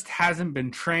just hasn't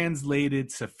been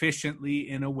translated sufficiently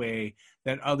in a way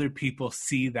that other people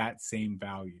see that same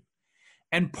value.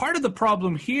 And part of the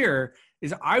problem here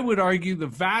is, I would argue, the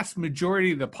vast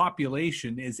majority of the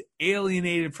population is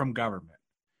alienated from government.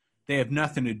 They have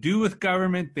nothing to do with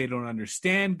government. They don't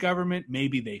understand government.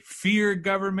 Maybe they fear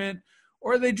government,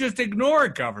 or they just ignore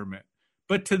government.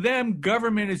 But to them,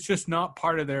 government is just not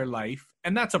part of their life,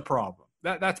 and that's a problem.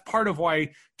 That's part of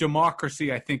why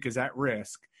democracy, I think, is at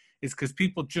risk, is because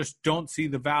people just don't see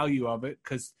the value of it,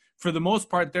 because for the most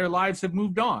part, their lives have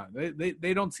moved on.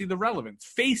 They don't see the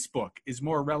relevance. Facebook is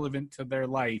more relevant to their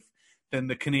life than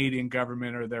the Canadian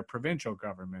government or their provincial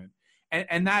government.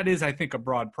 And that is, I think, a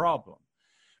broad problem.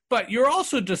 But you're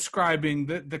also describing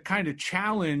the kind of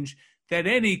challenge that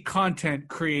any content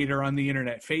creator on the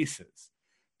internet faces.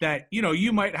 That, you know,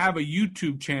 you might have a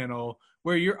YouTube channel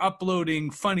where you're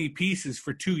uploading funny pieces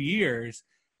for 2 years,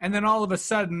 and then all of a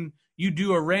sudden you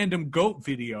do a random goat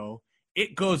video,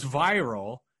 it goes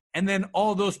viral, and then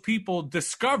all those people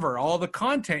discover all the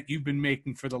content you've been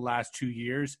making for the last 2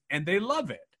 years, and they love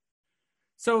it.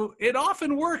 So it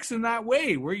often works in that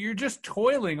way, where you're just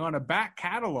toiling on a back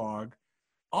catalog.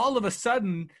 All of a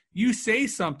sudden, you say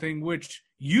something which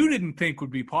you didn't think would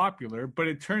be popular, but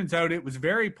it turns out it was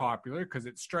very popular because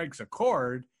it strikes a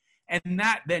chord, and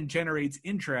that then generates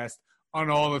interest on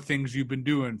all the things you've been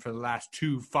doing for the last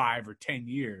 2, 5, or 10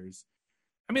 years.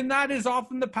 I mean, that is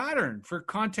often the pattern for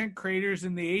content creators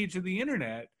in the age of the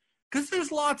internet, because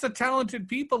there's lots of talented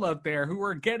people out there who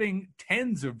are getting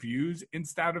tens of views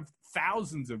instead of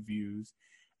thousands of views.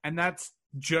 And that's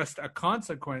just a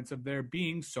consequence of there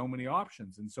being so many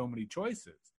options and so many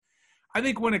choices. I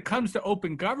think when it comes to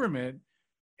open government,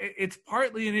 it's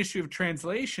partly an issue of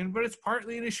translation, but it's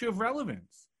partly an issue of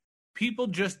relevance. People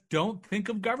just don't think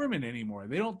of government anymore.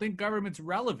 They don't think government's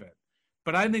relevant.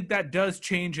 But I think that does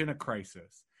change in a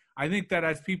crisis. I think that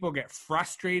as people get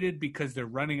frustrated because they're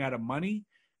running out of money,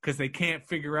 because they can't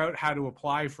figure out how to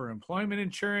apply for employment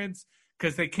insurance,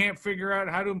 because they can't figure out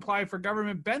how to apply for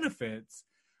government benefits,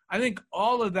 I think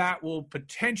all of that will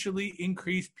potentially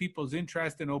increase people's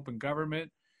interest in open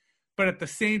government. But at the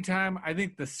same time, I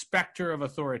think the specter of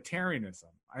authoritarianism,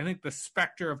 I think the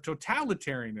specter of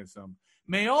totalitarianism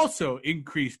may also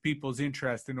increase people's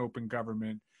interest in open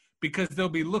government, because they'll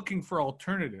be looking for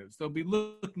alternatives. They'll be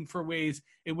looking for ways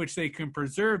in which they can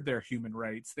preserve their human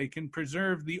rights. They can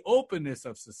preserve the openness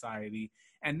of society.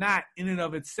 And that in and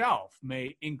of itself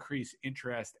may increase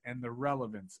interest and the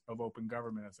relevance of open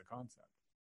government as a concept.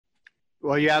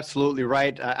 Well, you're absolutely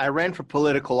right. I ran for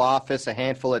political office a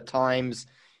handful of times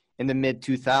in the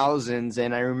mid-2000s,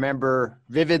 and I remember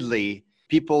vividly,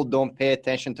 people don't pay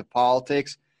attention to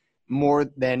politics more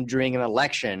than during an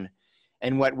election.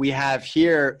 And what we have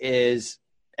here is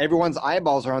everyone's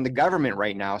eyeballs are on the government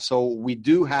right now. So we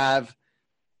do have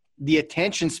the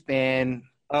attention span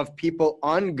of people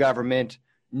on government,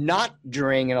 not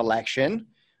during an election,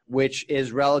 which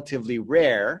is relatively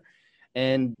rare.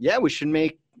 And yeah, we should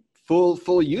make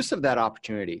full use of that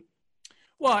opportunity.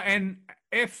 Well, and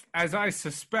if, as I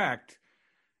suspect,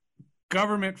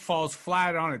 government falls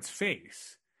flat on its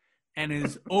face and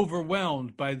is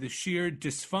overwhelmed by the sheer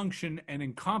dysfunction and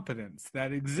incompetence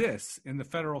that exists in the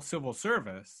federal civil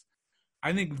service,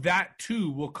 I think that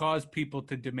too will cause people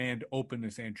to demand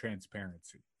openness and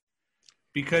transparency.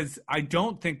 because I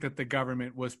don't think that the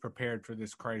government was prepared for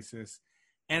this crisis.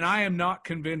 And I am not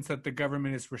convinced that the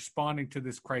government is responding to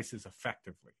this crisis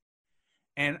effectively.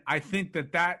 And I think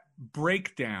that that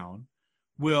breakdown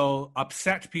will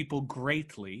upset people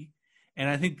greatly. And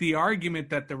I think the argument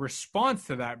that the response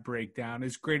to that breakdown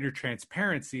is greater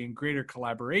transparency and greater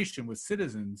collaboration with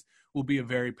citizens will be a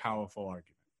very powerful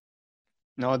argument.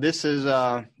 No, this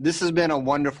has been a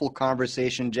wonderful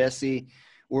conversation, Jesse.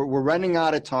 We're running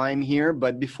out of time here,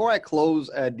 but before I close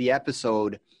the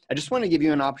episode, I just want to give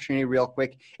you an opportunity real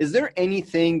quick. Is there any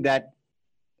question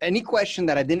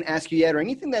that I didn't ask you yet, or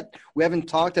anything that we haven't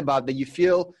talked about that you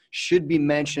feel should be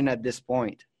mentioned at this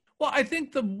point? Well, I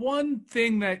think the one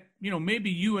thing that, maybe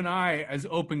you and I as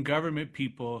open government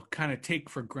people kind of take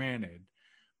for granted,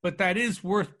 but that is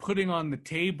worth putting on the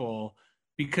table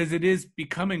because it is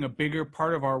becoming a bigger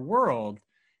part of our world,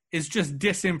 is just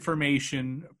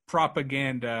disinformation,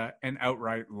 propaganda, and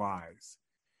outright lies.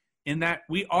 In that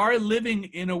we are living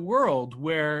in a world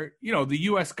where, the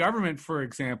U.S. government, for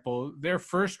example, their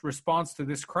first response to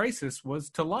this crisis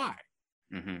was to lie,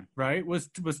 right? Was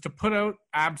to put out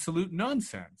absolute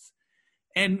nonsense.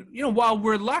 And, while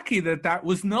we're lucky that that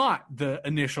was not the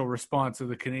initial response of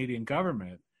the Canadian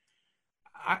government,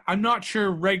 I'm not sure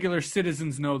regular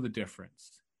citizens know the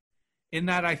difference. In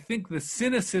that I think the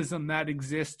cynicism that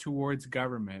exists towards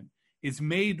government is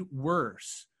made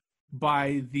worse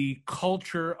by the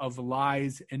culture of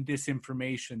lies and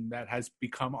disinformation that has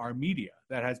become our media,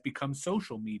 that has become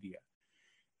social media.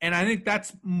 And I think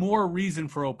that's more reason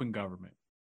for open government.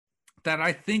 That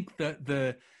I think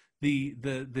the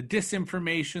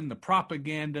disinformation, the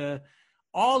propaganda,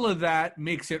 all of that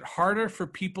makes it harder for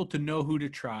people to know who to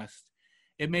trust.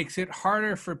 It makes it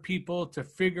harder for people to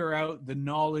figure out the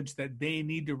knowledge that they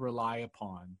need to rely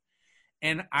upon.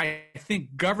 And I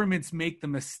think governments make the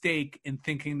mistake in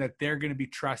thinking that they're going to be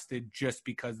trusted just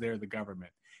because they're the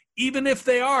government. Even if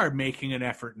they are making an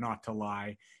effort not to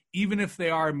lie, even if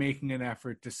they are making an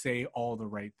effort to say all the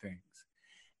right things.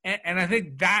 And I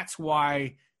think that's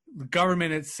why the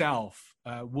government itself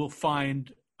will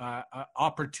find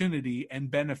opportunity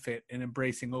and benefit in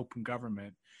embracing open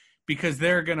government, because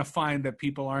they're going to find that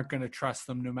people aren't going to trust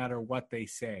them no matter what they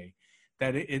say,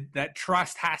 that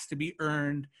trust has to be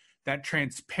earned, that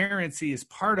transparency is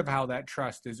part of how that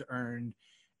trust is earned,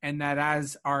 and that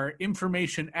as our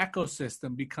information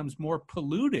ecosystem becomes more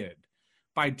polluted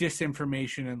by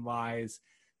disinformation and lies,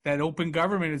 that open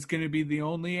government is going to be the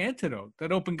only antidote,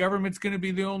 that open government is going to be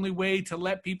the only way to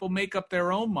let people make up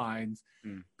their own minds,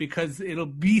 because it'll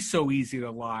be so easy to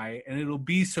lie and it'll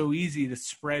be so easy to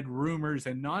spread rumors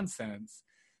and nonsense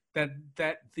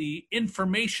that the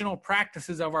informational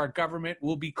practices of our government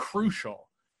will be crucial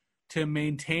to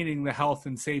maintaining the health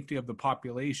and safety of the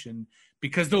population,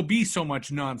 because there'll be so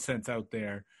much nonsense out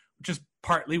there, which is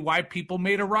partly why people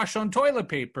made a rush on toilet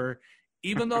paper,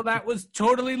 even though that was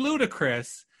totally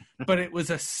ludicrous, but it was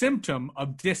a symptom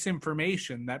of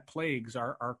disinformation that plagues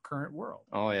our current world.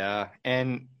 Oh, yeah.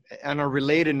 And on a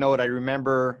related note, I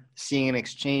remember seeing an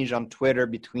exchange on Twitter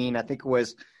between, I think it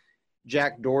was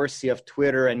Jack Dorsey of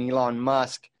Twitter and Elon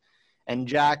Musk. And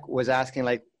Jack was asking,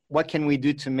 what can we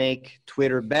do to make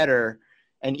Twitter better?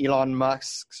 And Elon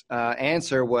Musk's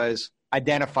answer was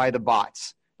identify the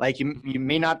bots. You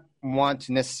may not want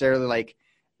to necessarily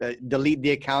delete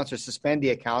the accounts or suspend the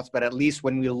accounts, but at least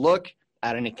when we look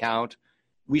at an account,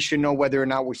 we should know whether or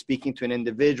not we're speaking to an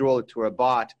individual or to a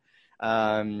bot,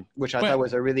 which I thought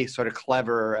was a really sort of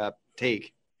clever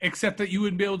take. Except that you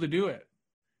wouldn't be able to do it.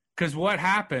 Because what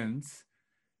happens,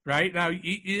 right? Now,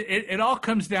 it all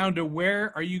comes down to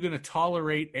where are you going to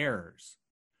tolerate errors?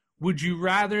 Would you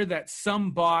rather that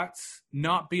some bots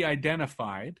not be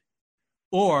identified,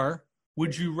 or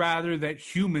would you rather that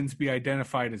humans be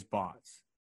identified as bots?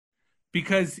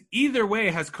 Because either way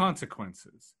has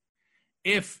consequences.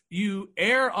 If you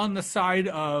err on the side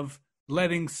of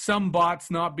letting some bots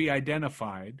not be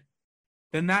identified,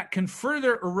 then that can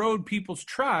further erode people's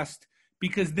trust,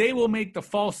 because they will make the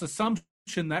false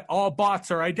assumption that all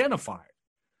bots are identified.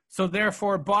 So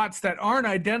therefore, bots that aren't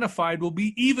identified will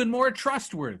be even more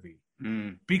trustworthy,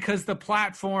 because the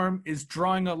platform is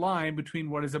drawing a line between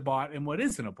what is a bot and what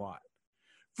isn't a bot.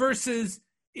 Versus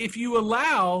if you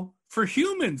allow for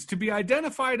humans to be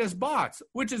identified as bots,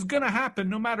 which is going to happen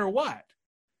no matter what,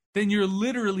 then you're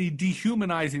literally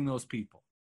dehumanizing those people.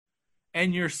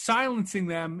 And you're silencing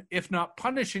them, if not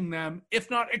punishing them, if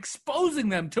not exposing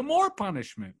them to more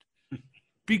punishment,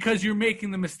 because you're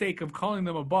making the mistake of calling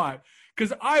them a bot.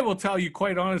 Because I will tell you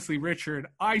quite honestly, Richard,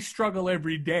 I struggle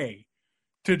every day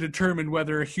to determine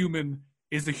whether a human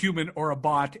is a human or a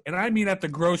bot. And I mean at the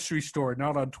grocery store,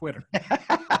 not on Twitter.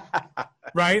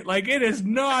 right? Like, it is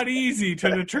not easy to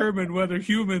determine whether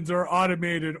humans are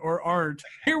automated or aren't.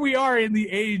 Here we are in the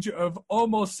age of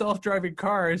almost self-driving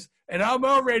cars, and I'm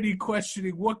already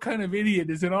questioning what kind of idiot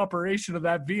is in operation of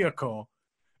that vehicle.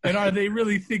 And are they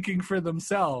really thinking for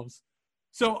themselves?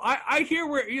 So I hear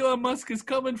where Elon Musk is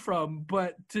coming from,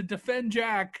 but to defend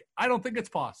Jack, I don't think it's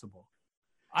possible.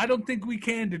 I don't think we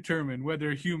can determine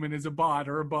whether a human is a bot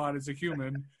or a bot is a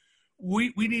human.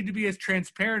 We need to be as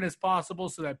transparent as possible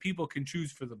so that people can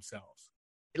choose for themselves.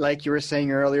 Like you were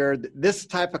saying earlier, this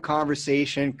type of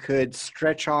conversation could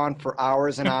stretch on for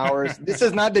hours and hours. This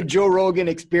is not the Joe Rogan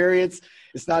Experience.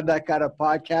 It's not that kind of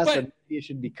podcast. But maybe it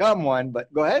should become one,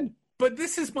 but go ahead. But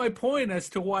this is my point as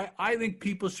to why I think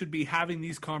people should be having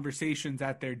these conversations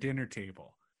at their dinner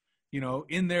table, you know,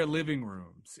 in their living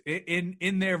rooms,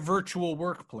 in their virtual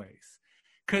workplace.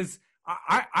 Because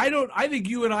I think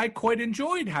you and I quite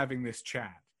enjoyed having this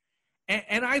chat.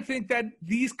 And I think that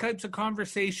these types of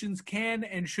conversations can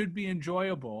and should be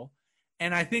enjoyable.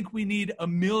 And I think we need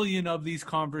 1 million of these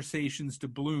conversations to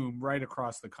bloom right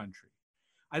across the country.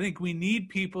 I think we need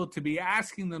people to be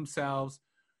asking themselves,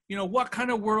 you know, what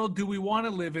kind of world do we want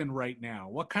to live in right now?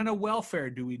 What kind of welfare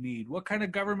do we need? What kind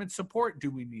of government support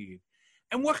do we need?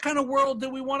 And what kind of world do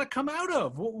we want to come out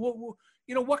of?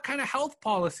 What kind of health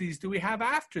policies do we have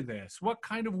after this? What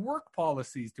kind of work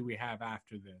policies do we have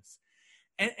after this?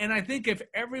 And I think if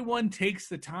everyone takes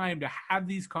the time to have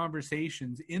these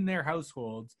conversations in their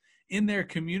households, in their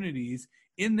communities,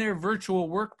 in their virtual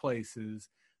workplaces,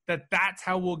 that's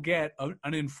how we'll get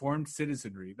an informed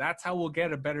citizenry. That's how we'll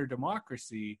get a better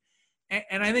democracy.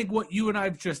 And I think what you and I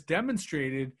have just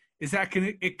demonstrated is that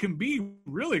it can be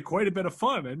really quite a bit of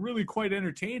fun and really quite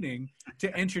entertaining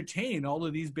to entertain all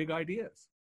of these big ideas.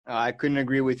 I couldn't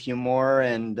agree with you more.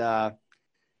 And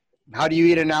how do you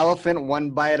eat an elephant?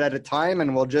 One bite at a time,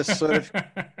 and we'll just sort of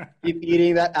keep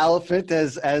eating that elephant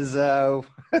as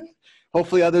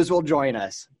hopefully others will join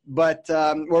us. But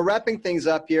we're wrapping things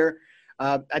up here.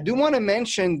 I do want to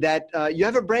mention that you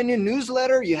have a brand new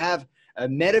newsletter. You have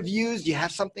MetaViews. You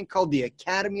have something called the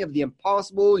Academy of the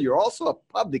Impossible. You're also a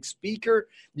public speaker.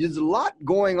 There's a lot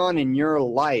going on in your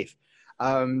life.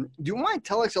 Do you mind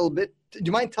telling us a little bit? Do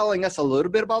you mind telling us a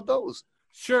little bit about those?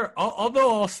 Sure.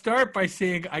 Although I'll start by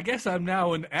saying I guess I'm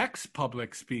now an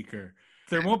ex-public speaker.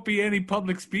 There won't be any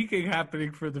public speaking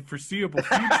happening for the foreseeable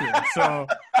future. So,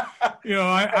 you know,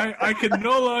 I can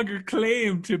no longer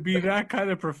claim to be that kind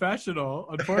of professional,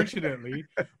 unfortunately.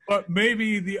 But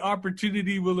maybe the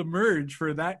opportunity will emerge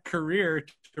for that career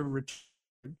to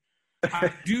return.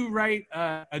 I do write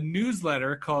a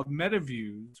newsletter called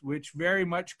MetaViews, which very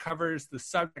much covers the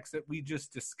subjects that we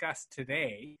just discussed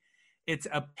today. It's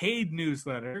a paid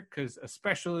newsletter because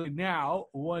especially now,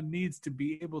 one needs to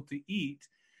be able to eat.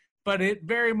 But it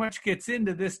very much gets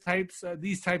into these types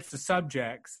of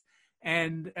subjects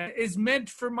and is meant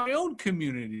for my own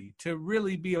community to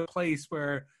really be a place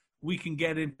where we can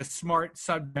get into smart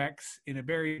subjects in a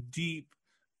very deep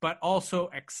but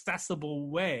also accessible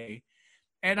way.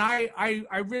 And I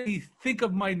really think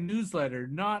of my newsletter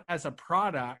not as a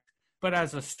product, but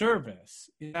as a service.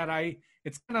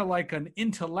 It's kind of like an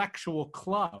intellectual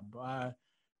club,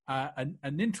 an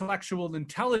intellectual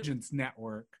intelligence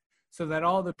network, so that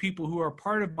all the people who are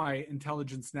part of my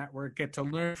intelligence network get to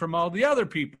learn from all the other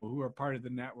people who are part of the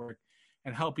network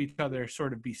and help each other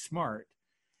sort of be smart.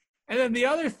 And then the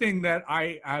other thing that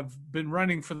I've been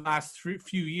running for the last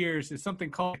few years is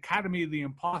something called Academy of the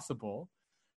Impossible,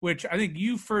 which I think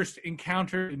you first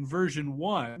encountered in version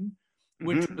 1,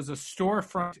 which was a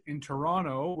storefront in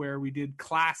Toronto where we did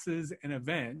classes and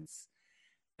events.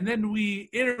 And then we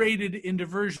iterated into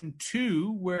version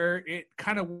 2 where it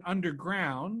kind of went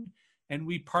underground, and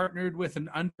we partnered with an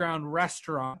underground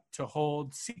restaurant to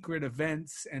hold secret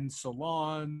events and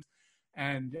salons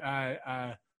and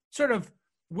sort of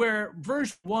where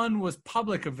version 1 was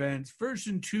public events,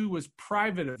 version 2 was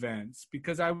private events,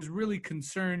 because I was really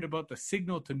concerned about the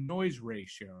signal to noise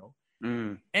ratio.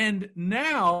 And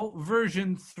now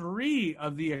version 3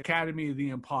 of the Academy of the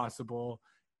Impossible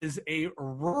is a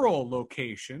rural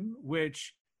location,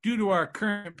 which due to our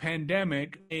current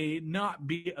pandemic may not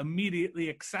be immediately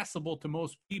accessible to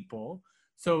most people.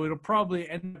 So it'll probably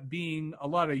end up being a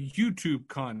lot of YouTube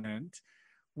content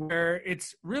where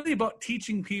it's really about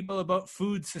teaching people about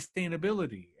food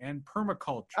sustainability and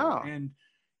permaculture and,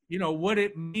 you know, what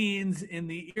it means in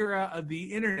the era of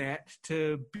the internet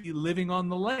to be living on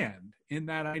the land, in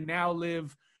that I now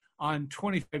live on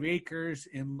 25 acres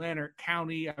in Lanark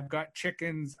County. I've got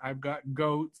chickens, I've got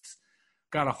goats,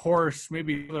 got a horse,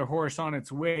 maybe another horse on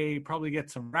its way, probably get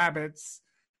some rabbits.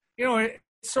 You know, it's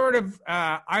sort of,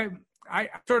 I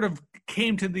sort of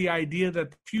came to the idea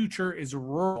that the future is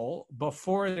rural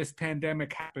before this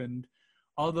pandemic happened,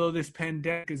 although this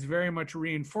pandemic is very much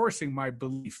reinforcing my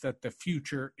belief that the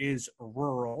future is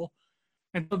rural.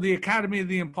 And so the Academy of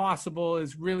the Impossible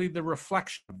is really the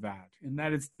reflection of that, in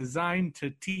that it's designed to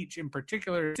teach, in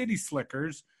particular, city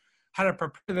slickers how to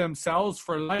prepare themselves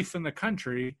for life in the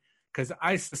country, because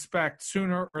I suspect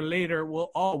sooner or later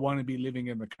we'll all want to be living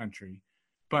in the country.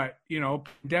 But,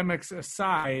 pandemics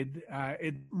aside,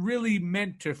 it really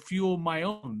meant to fuel my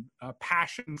own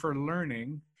passion for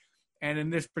learning. And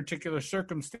in this particular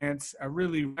circumstance,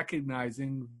 really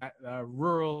recognizing that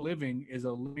rural living is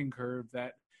a learning curve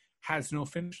that has no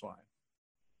finish line.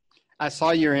 I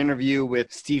saw your interview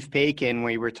with Steve Paikin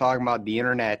where you were talking about the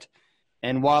internet.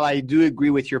 And while I do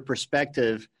agree with your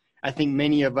perspective, I think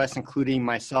many of us, including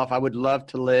myself, I would love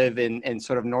to live in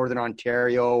sort of Northern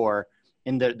Ontario or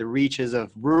in the reaches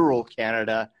of rural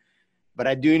Canada, but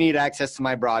I do need access to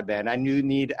my broadband. I do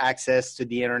need access to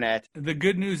the internet. The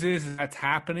good news is that's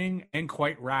happening, and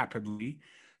quite rapidly.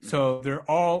 So there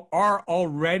are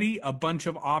already a bunch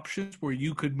of options where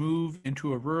you could move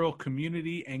into a rural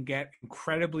community and get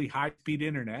incredibly high-speed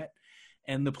internet.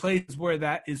 And the places where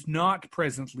that is not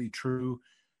presently true,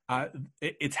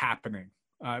 it's happening.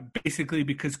 Basically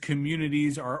because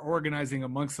communities are organizing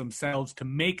amongst themselves to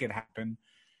make it happen.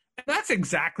 And that's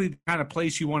exactly the kind of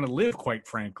place you want to live, quite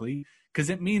frankly, because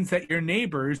it means that your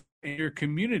neighbors and your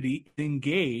community is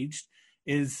engaged,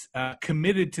 is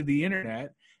committed to the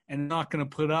internet, and not going to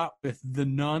put up with the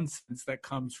nonsense that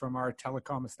comes from our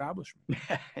telecom establishment.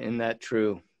 Isn't that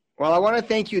true? Well, I want to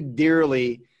thank you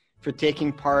dearly for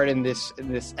taking part in this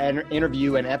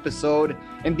interview and episode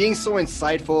and being so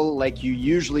insightful like you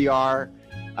usually are.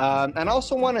 And I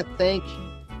also want to thank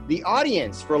the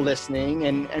audience for listening,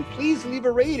 and please leave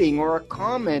a rating or a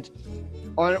comment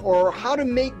on or how to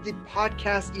make the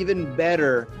podcast even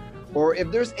better, or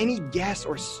if there's any guests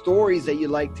or stories that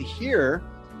you'd like to hear.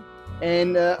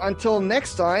 And until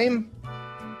next time,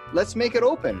 let's make it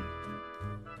open.